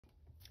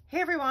Hey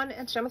everyone,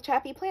 it's Jen with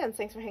ChappyPlans.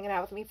 Thanks for hanging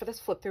out with me for this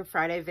Flip Through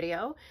Friday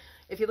video.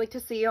 If you'd like to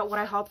see what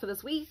I hauled for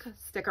this week,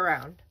 stick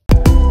around.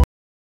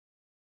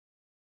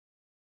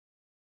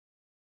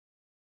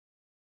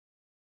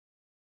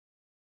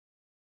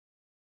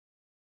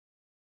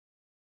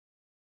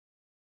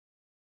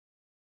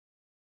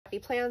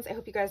 Plans. I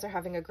hope you guys are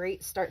having a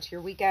great start to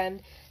your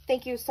weekend.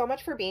 Thank you so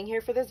much for being here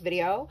for this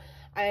video.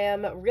 I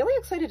am really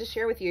excited to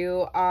share with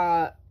you.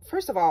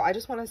 First of all, I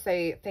just want to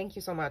say thank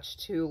you so much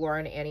to Laurel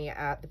and Annie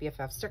at the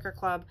BFF Sticker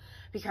Club,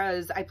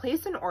 because I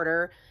placed an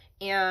order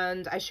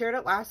and I shared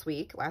it last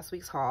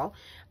week's haul.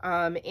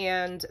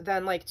 And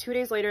then like 2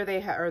 days later,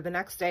 or the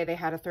next day, they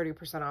had a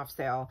 30% off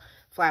sale,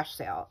 flash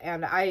sale.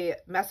 And I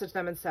messaged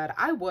them and said,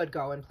 I would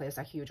go and place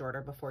a huge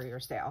order before your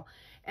sale.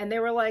 And they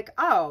were like,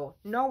 oh,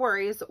 no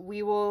worries,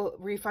 we will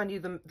refund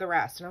you the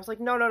rest. And I was like,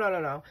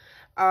 no.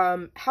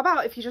 How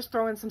about if you just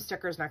throw in some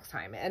stickers next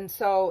time? And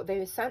so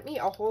they sent me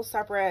a whole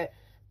separate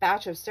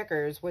batch of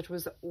stickers, which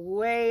was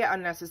way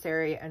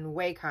unnecessary and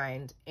way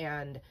kind.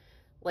 And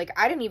like,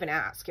 I didn't even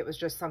ask. It was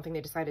just something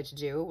they decided to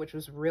do, which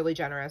was really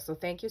generous. So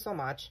thank you so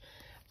much.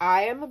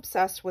 I am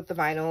obsessed with the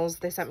vinyls.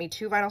 They sent me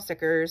 2 vinyl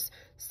stickers.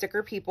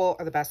 Sticker people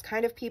are the best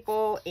kind of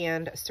people,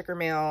 and sticker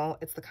mail,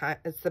 it's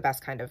the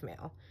best kind of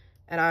mail.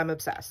 And I'm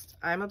obsessed.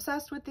 I'm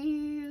obsessed with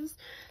these.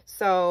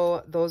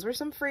 So those were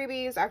some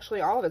freebies. Actually,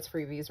 all of it's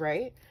freebies,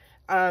 right?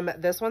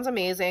 This one's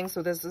amazing.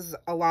 So this is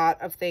a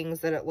lot of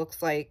things that it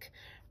looks like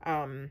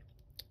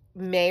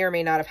may or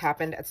may not have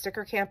happened at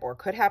sticker camp or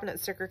could happen at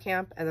sticker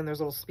camp. And then there's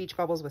little speech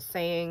bubbles with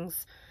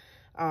sayings,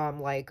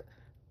 like,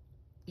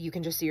 you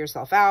can just see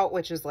yourself out,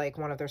 which is like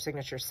one of their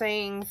signature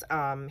sayings.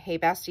 Hey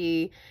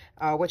bestie,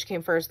 which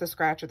came first, the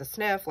scratch or the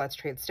sniff? Let's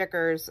trade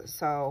stickers.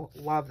 So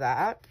love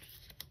that.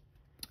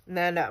 And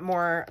then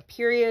more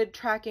period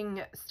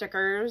tracking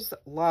stickers.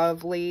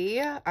 Lovely.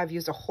 I've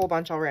used a whole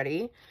bunch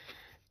already.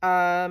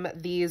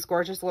 These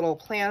gorgeous little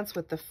plants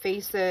with the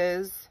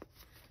faces.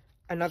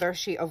 Another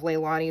sheet of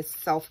Leilani's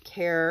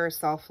self-care,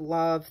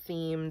 self-love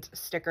themed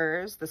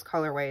stickers. This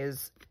colorway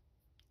is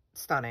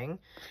stunning.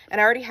 And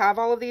I already have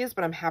all of these,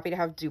 but I'm happy to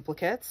have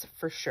duplicates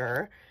for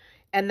sure.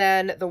 And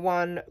then the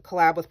one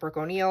collab with Brooke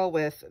O'Neill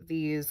with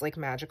these like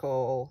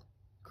magical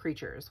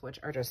creatures, which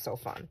are just so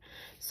fun.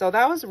 So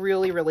that was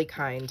really, really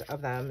kind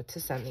of them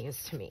to send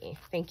these to me.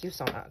 Thank you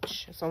so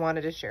much. So I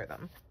wanted to share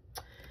them.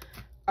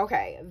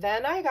 Okay,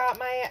 then I got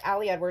my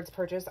Allie Edwards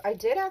purchase. I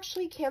did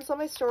actually cancel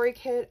my story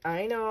kit.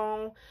 I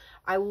know.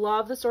 I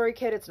love the story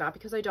kit. It's not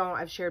because I don't.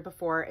 I've shared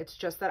before. It's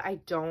just that I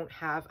don't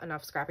have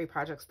enough scrappy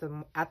projects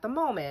at the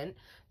moment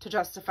to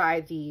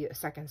justify the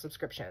second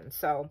subscription.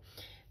 So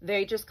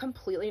they just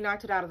completely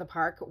knocked it out of the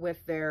park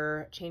with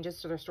their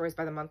changes to their Stories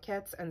by the Month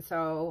kits. And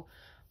so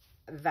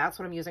that's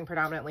what I'm using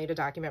predominantly to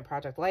document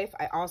project life.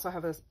 I also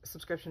have a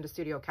subscription to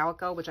Studio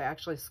Calico, which I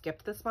actually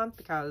skipped this month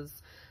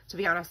because, to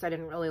be honest, I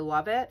didn't really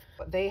love it.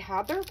 They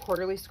had their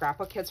quarterly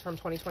scrapbook kits from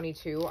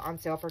 2022 on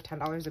sale for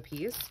 $10 a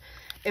piece.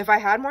 If I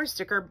had more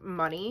sticker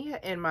money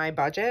in my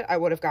budget, I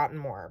would have gotten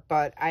more,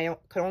 but I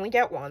could only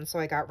get one, so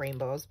I got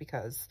rainbows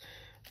because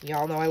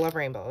y'all know I love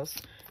rainbows.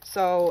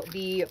 So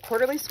the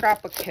quarterly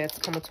scrapbook kits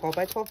come with 12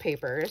 by 12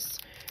 papers,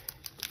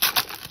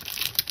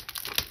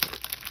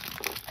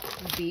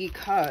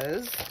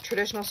 because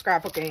traditional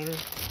scrapbooking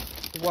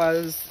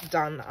was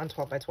done on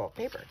 12 by 12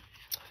 paper.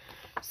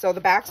 So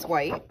the back's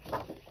white,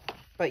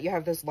 but you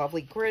have this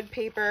lovely grid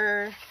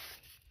paper.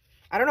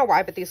 I don't know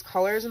why, but these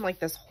colors and like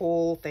this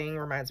whole thing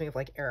reminds me of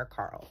like Eric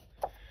Carle.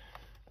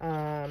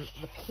 The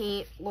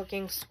paint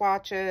looking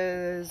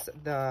swatches,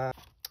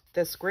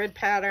 this grid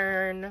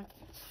pattern,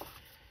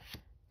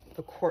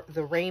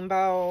 the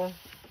rainbow.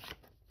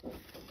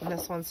 And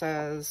this one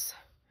says,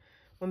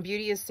 when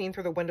beauty is seen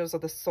through the windows of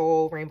the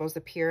soul, rainbows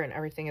appear and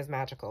everything is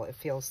magical. It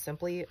feels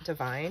simply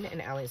divine, in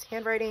Allie's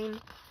handwriting.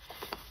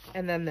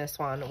 And then this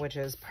one, which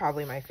is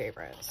probably my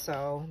favorite.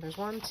 So there's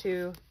 1,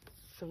 2,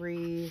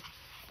 3,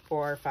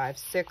 4, 5,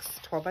 6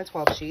 12 by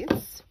 12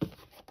 sheets.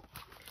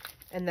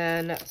 And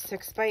then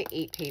 6 by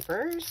 8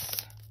 papers.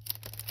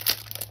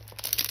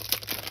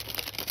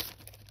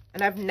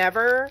 And I've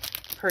never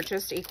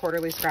purchased a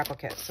quarterly scrapbook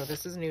kit, so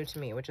this is new to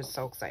me, which is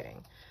so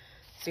exciting.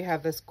 So you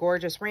have this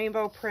gorgeous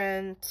rainbow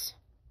print,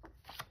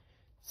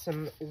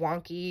 some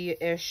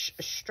wonky-ish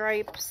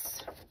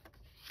stripes,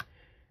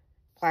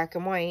 black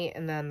and white,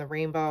 and then the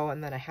rainbow,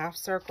 and then a half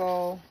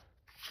circle.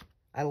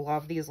 I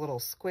love these little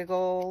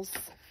squiggles.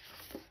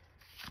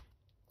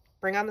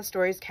 Bring on the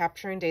stories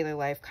capturing daily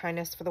life,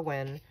 kindness for the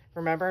win.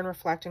 Remember and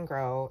reflect and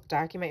grow.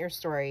 Document your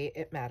story,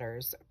 it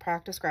matters.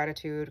 Practice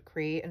gratitude,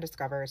 create and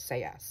discover,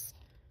 say yes.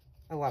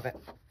 I love it.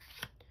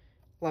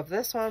 Love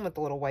this one with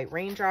the little white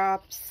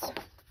raindrops.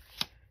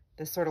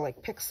 This sort of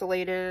like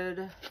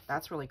pixelated,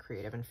 that's really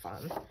creative and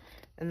fun.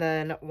 And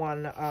then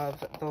one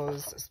of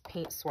those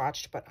paint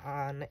swatched, but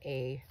on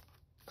a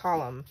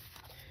column.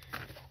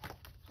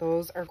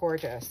 Those are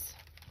gorgeous.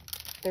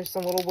 There's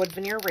some little wood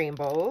veneer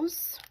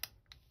rainbows,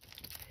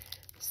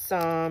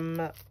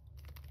 some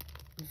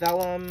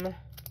vellum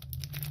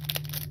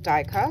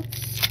die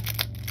cuts,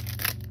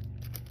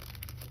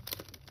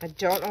 I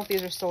don't know if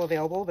these are still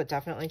available, but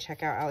definitely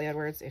check out Ali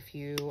Edwards if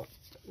you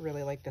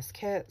really like this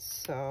kit.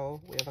 So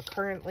we have a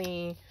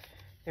currently,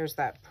 there's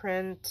that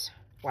print.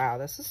 Wow,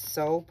 this is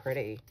so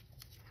pretty.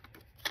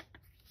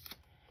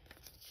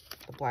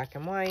 The black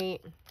and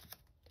white.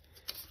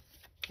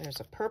 There's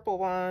a purple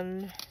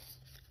one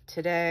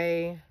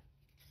today,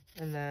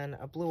 and then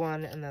a blue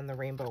one, and then the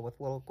rainbow with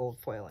little gold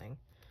foiling.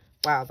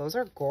 Wow, those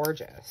are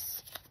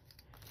gorgeous.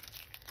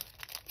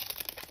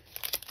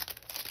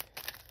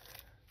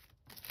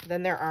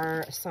 Then there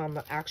are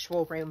some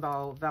actual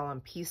rainbow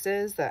vellum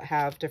pieces that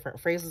have different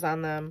phrases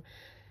on them,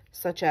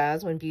 such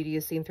as, when beauty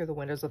is seen through the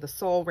windows of the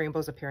soul,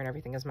 rainbows appear and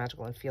everything is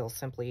magical and feels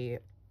simply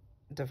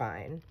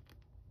divine.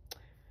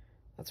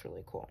 That's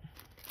really cool.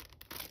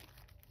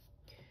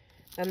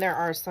 Then there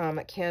are some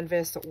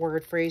canvas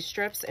word phrase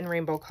strips in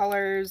rainbow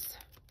colors.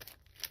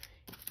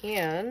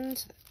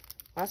 And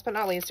last but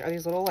not least are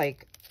these little,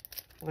 like,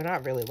 well, they're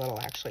not really little,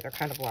 actually. They're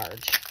kind of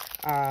large.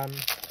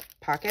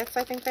 Pockets,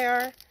 I think they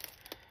are.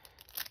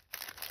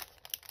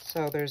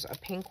 So there's a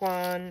pink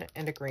one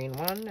and a green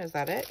one. Is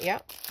that it? Yeah.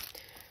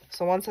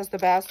 So one says the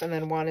best, and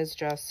then one is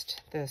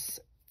just this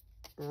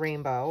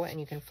rainbow, and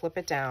you can flip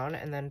it down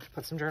and then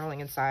put some journaling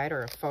inside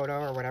or a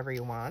photo or whatever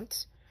you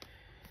want.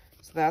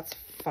 So that's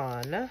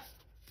fun.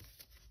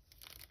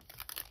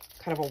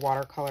 Kind of a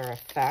watercolor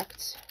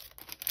effect.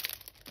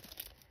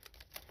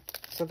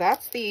 So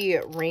that's the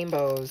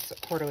Rainbows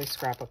Quarterly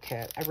Scrapbook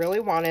Kit. I really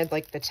wanted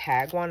like the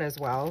tag one as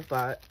well,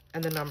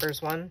 and the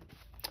numbers one,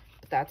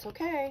 but that's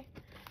okay.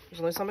 There's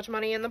only so much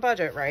money in the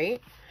budget,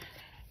 right?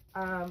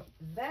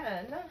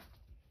 Then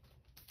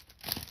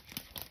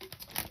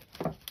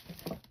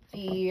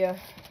the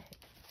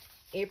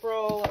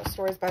April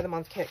Stories by the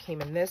Month kit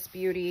came in this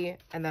beauty,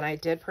 and then I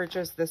did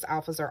purchase this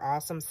Alphas Are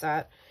Awesome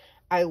set.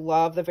 I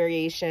love the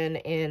variation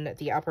in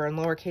the upper and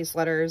lowercase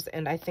letters,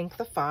 and I think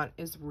the font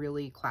is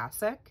really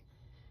classic.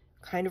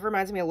 Kind of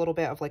reminds me a little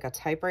bit of like a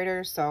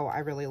typewriter, so I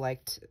really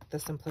liked the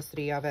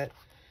simplicity of it.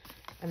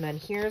 And then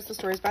here's the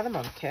Stories by the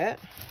Month kit.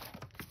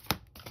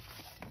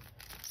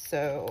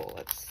 So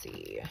let's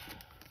see.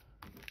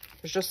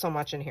 There's just so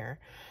much in here.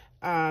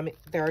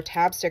 There are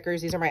tab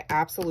stickers. These are my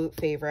absolute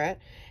favorite.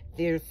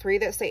 There are 3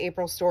 that say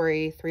April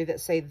Story, 3 that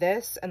say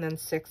this, and then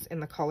 6 in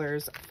the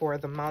colors for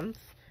the month.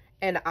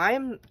 And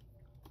I'm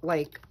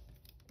like,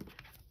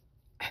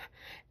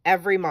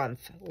 every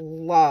month,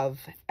 love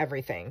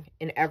everything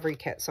in every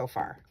kit so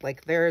far.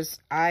 Like there's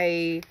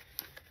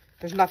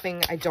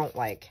nothing I don't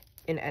like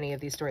in any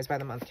of these Stories by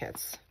the Month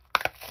kits.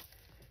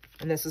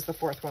 And this is the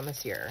 4th one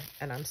this year,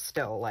 and I'm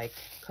still like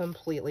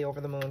completely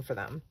over the moon for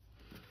them.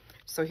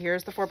 So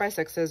here's the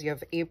 4x6s. You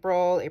have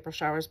April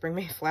showers bring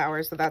me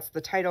flowers. So that's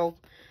the title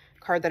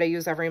card that I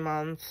use every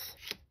month.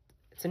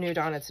 It's a new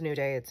dawn, it's a new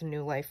day, it's a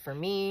new life for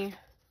me.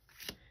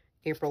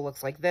 April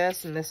looks like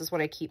this, and this is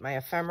what I keep my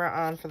ephemera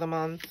on for the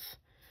month.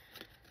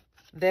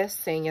 This,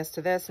 saying yes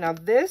to this. Now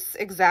this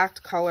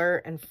exact color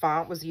and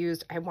font was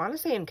used, I want to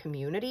say, in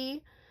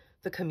Community,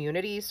 the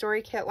Community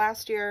story kit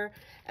last year,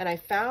 and I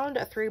found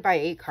a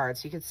 3x8 card,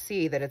 so you could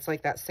see that it's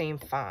like that same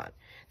font.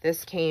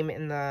 This came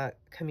in the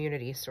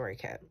Community story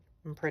kit,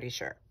 I'm pretty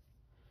sure.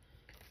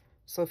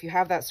 So if you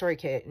have that story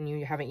kit and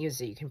you haven't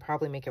used it, you can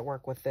probably make it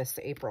work with this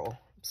April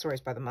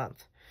Stories by the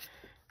Month.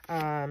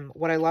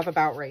 What I love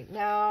about right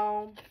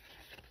now,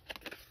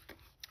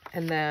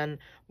 and then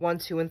 1,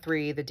 2, and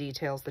 3, the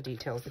details, the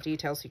details, the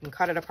details. So you can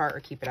cut it apart or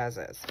keep it as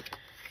is.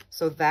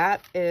 So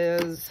that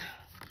is,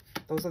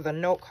 those are the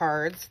note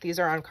cards. These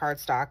are on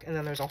cardstock, and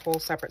then there's a whole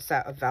separate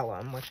set of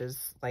vellum, which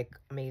is like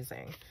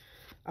amazing.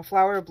 A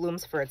flower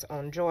blooms for its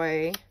own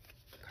joy.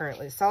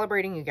 Currently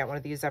celebrating. You get one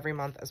of these every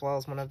month, as well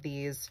as one of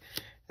these.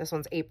 This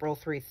one's April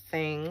 3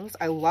 Things.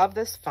 I love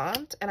this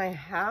font, and I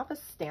have a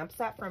stamp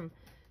set from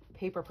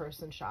Paper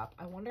Person Shop.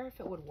 I wonder if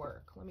it would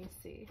work. Let me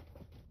see.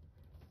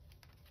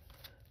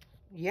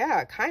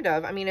 Yeah, kind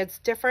of. I mean, it's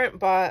different,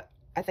 but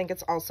I think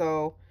it's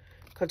also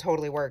could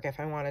totally work if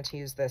I wanted to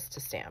use this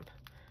to stamp.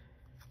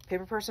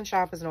 Paper Person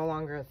Shop is no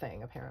longer a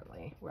thing,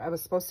 apparently. I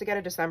was supposed to get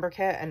a December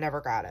kit and never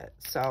got it.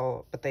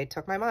 So, but they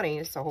took my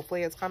money, so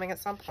hopefully it's coming at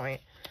some point.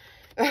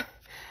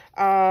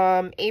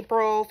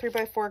 April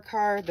 3x4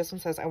 card. This one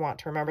says, I want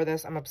to remember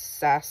this. I'm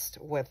obsessed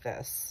with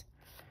this.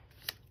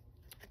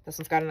 This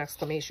one's got an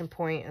exclamation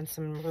point and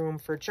some room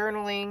for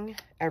journaling.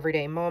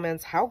 Everyday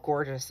moments. How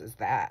gorgeous is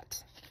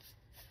that?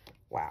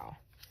 Wow.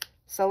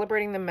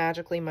 Celebrating the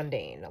magically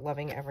mundane.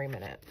 Loving every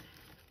minute.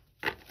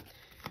 All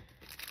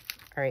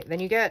right. Then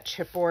you get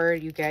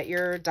chipboard. You get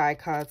your die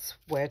cuts,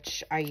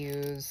 which I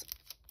use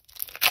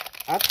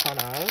a ton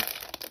of.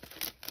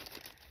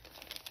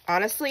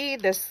 Honestly,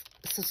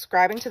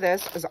 subscribing to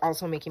this is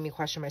also making me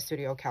question my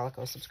Studio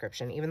Calico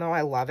subscription. Even though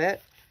I love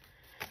it,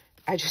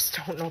 I just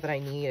don't know that I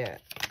need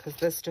it, because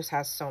this just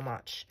has so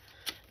much.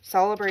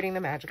 Celebrating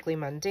the magically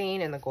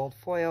mundane in the gold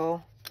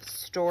foil.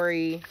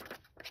 Story.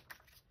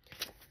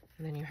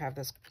 And then you have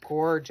this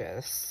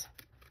gorgeous,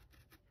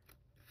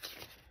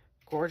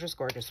 gorgeous,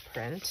 gorgeous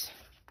print.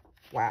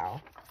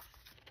 Wow.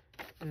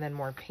 And then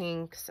more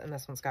pinks, and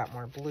this one's got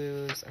more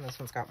blues, and this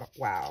one's got more,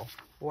 wow.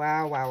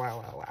 Wow, wow, wow,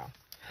 wow, wow.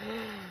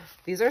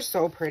 These are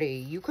so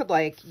pretty. You could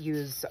like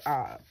use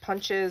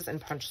punches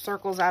and punch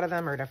circles out of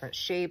them or different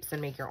shapes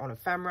and make your own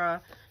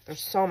ephemera.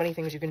 There's so many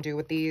things you can do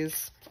with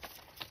these.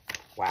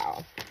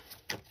 Wow.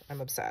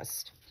 I'm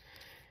obsessed.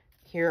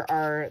 Here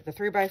are the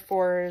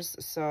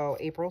 3x4s, so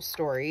April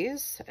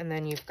stories, and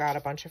then you've got a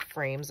bunch of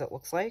frames, it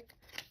looks like.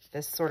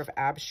 This sort of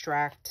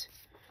abstract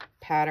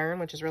pattern,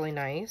 which is really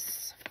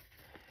nice.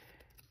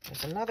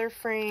 There's another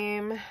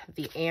frame,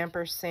 the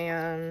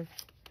ampersand,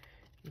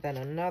 then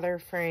another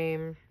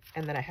frame,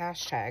 and then a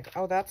hashtag.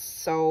 Oh, that's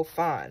so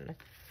fun.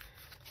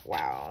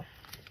 Wow.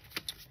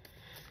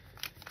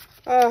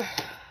 Oh,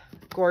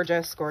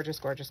 gorgeous, gorgeous,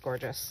 gorgeous,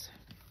 gorgeous.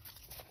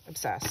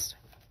 Obsessed.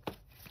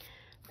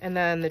 And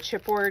then the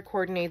chipboard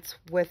coordinates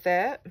with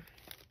it.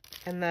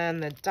 And then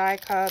the die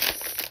cuts.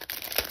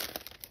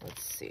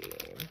 Let's see.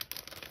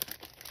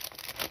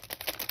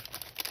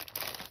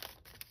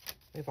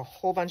 We have a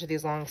whole bunch of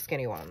these long,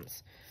 skinny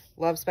ones.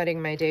 Love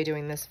spending my day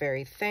doing this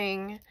very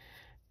thing.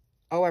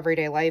 Oh,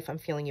 everyday life. I'm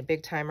feeling you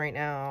big time right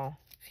now.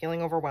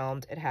 Feeling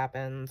overwhelmed. It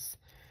happens.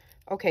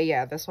 Okay,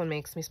 yeah, this one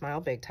makes me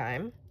smile big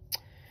time.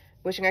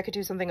 Wishing I could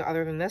do something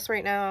other than this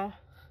right now.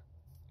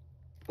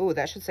 Ooh,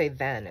 that should say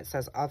then. It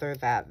says other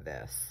than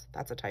this.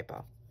 That's a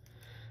typo.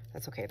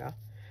 That's okay, though.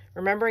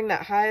 Remembering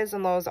that highs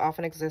and lows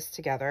often exist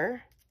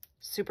together.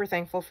 Super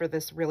thankful for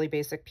this really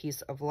basic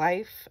piece of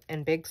life.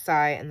 And big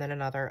sigh, and then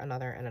another, and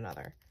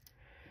another.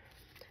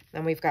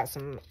 Then we've got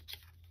some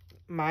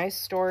My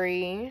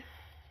Story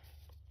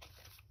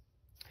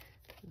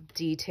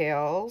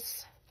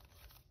details.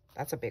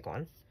 That's a big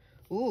one.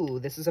 Ooh,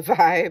 this is a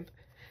vibe.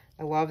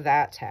 I love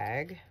that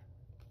tag.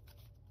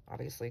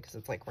 Obviously, because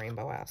it's like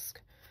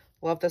rainbow-esque.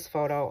 Love this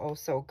photo. Oh,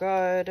 so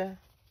good.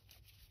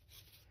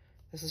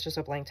 This is just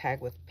a blank tag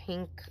with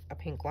pink, a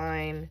pink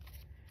line.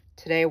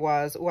 Today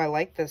was, ooh, I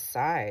like this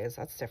size.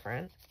 That's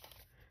different.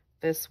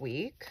 This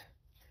week.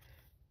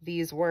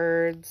 These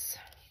words.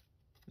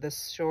 This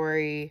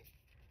story.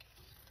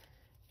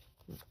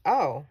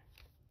 Oh.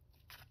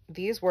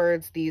 These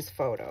words, these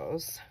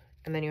photos.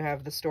 And then you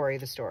have the story,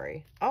 the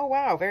story. Oh,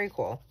 wow. Very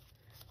cool. All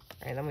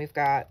right, then we've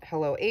got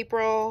Hello,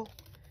 April.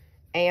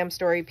 AM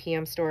story,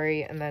 PM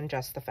story, and then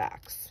just the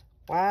facts.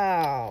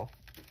 Wow.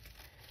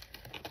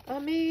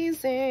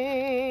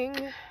 Amazing.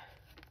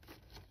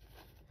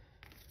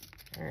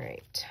 All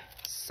right.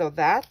 So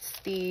that's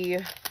the,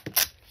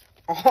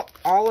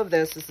 all of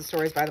this is the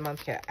Stories by the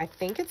Month kit. I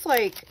think it's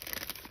like,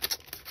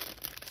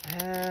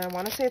 I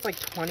want to say it's like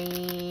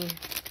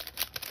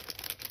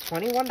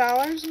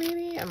 $21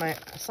 maybe?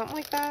 Something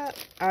like that?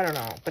 I don't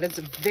know. But it's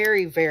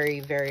very, very,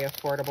 very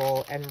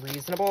affordable and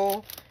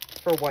reasonable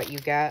for what you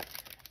get.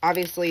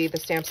 Obviously, the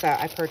stamp set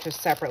I purchased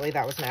separately.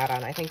 That was an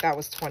add-on. I think that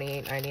was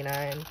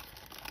 $28.99.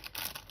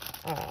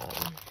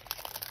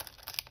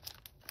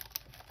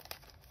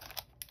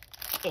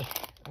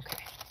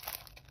 Okay.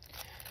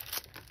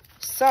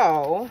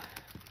 So,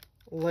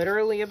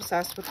 literally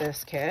obsessed with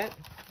this kit.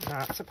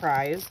 Not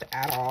surprised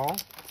at all.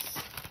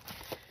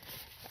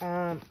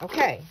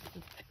 Okay.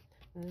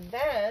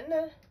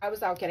 Then I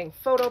was out getting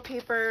photo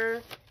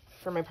paper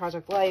for my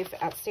project life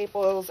at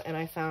Staples, and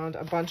I found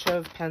a bunch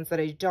of pens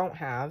that I don't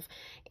have.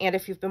 And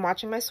if you've been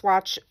watching my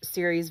swatch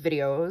series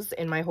videos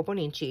in my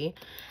Hobonichi,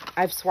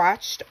 I've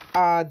swatched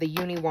the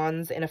uni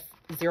ones in a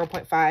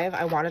 0.5.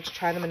 I wanted to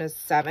try them in a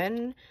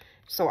 7,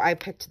 so I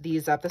picked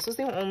these up. This was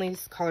the only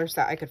color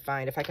set I could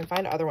find. If I can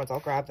find other ones, I'll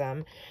grab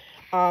them.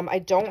 I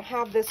don't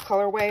have this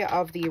colorway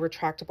of the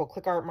retractable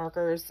click art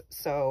markers,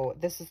 so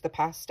this is the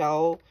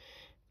pastel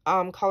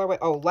colorway.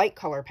 Oh, light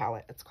color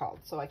palette it's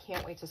called. So I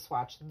can't wait to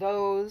swatch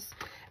those.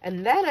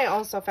 And then I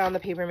also found the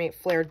Papermate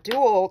Flare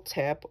Dual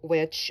Tip,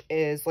 which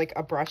is like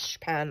a brush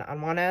pen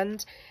on one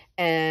end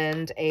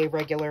and a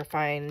regular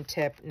fine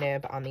tip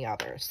nib on the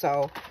other.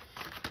 So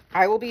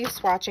I will be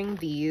swatching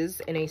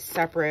these in a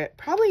separate,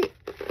 probably,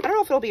 I don't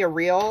know if it'll be a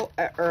reel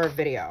or a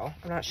video.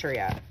 I'm not sure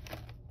yet.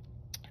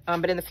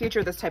 But in the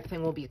future, this type of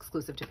thing will be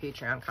exclusive to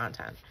Patreon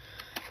content.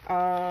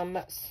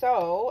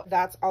 So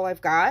that's all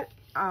I've got.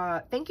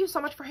 Thank you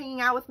so much for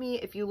hanging out with me.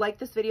 If you like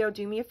this video,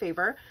 do me a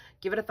favor,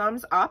 give it a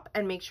thumbs up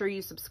and make sure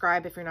you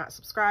subscribe if you're not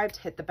subscribed.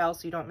 Hit the bell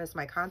so you don't miss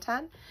my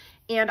content.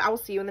 And I will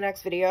see you in the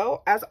next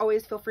video. As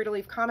always, feel free to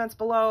leave comments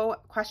below,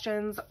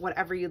 questions,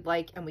 whatever you'd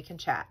like, and we can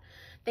chat.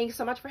 Thanks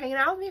so much for hanging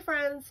out with me,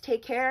 friends.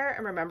 Take care,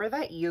 and remember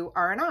that you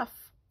are enough.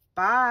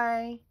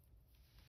 Bye.